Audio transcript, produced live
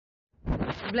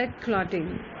Blood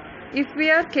clotting. If we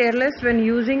are careless when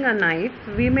using a knife,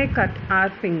 we may cut our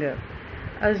finger.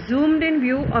 A zoomed in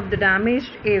view of the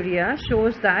damaged area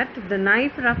shows that the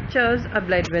knife ruptures a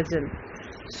blood vessel.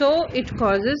 So it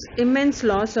causes immense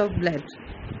loss of blood.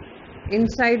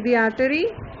 Inside the artery,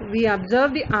 we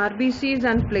observe the RBCs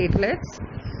and platelets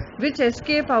which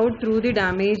escape out through the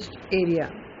damaged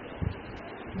area.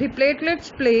 The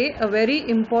platelets play a very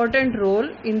important role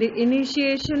in the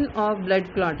initiation of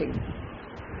blood clotting.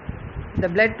 The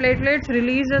blood platelets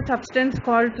release a substance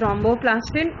called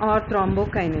thromboplastin or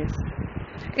thrombokinase.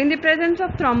 In the presence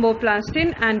of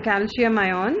thromboplastin and calcium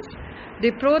ions,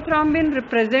 the prothrombin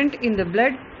present in the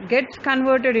blood gets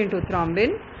converted into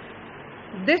thrombin.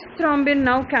 This thrombin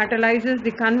now catalyzes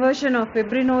the conversion of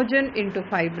fibrinogen into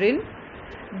fibrin.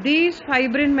 These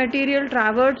fibrin material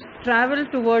travel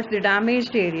towards the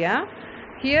damaged area.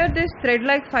 Here this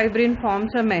thread-like fibrin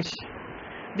forms a mesh.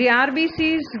 The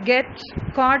RBCs get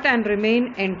caught and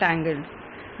remain entangled.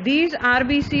 These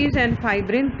RBCs and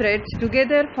fibrin threads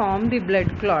together form the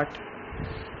blood clot.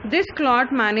 This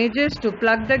clot manages to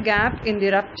plug the gap in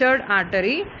the ruptured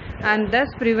artery and thus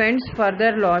prevents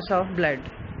further loss of blood.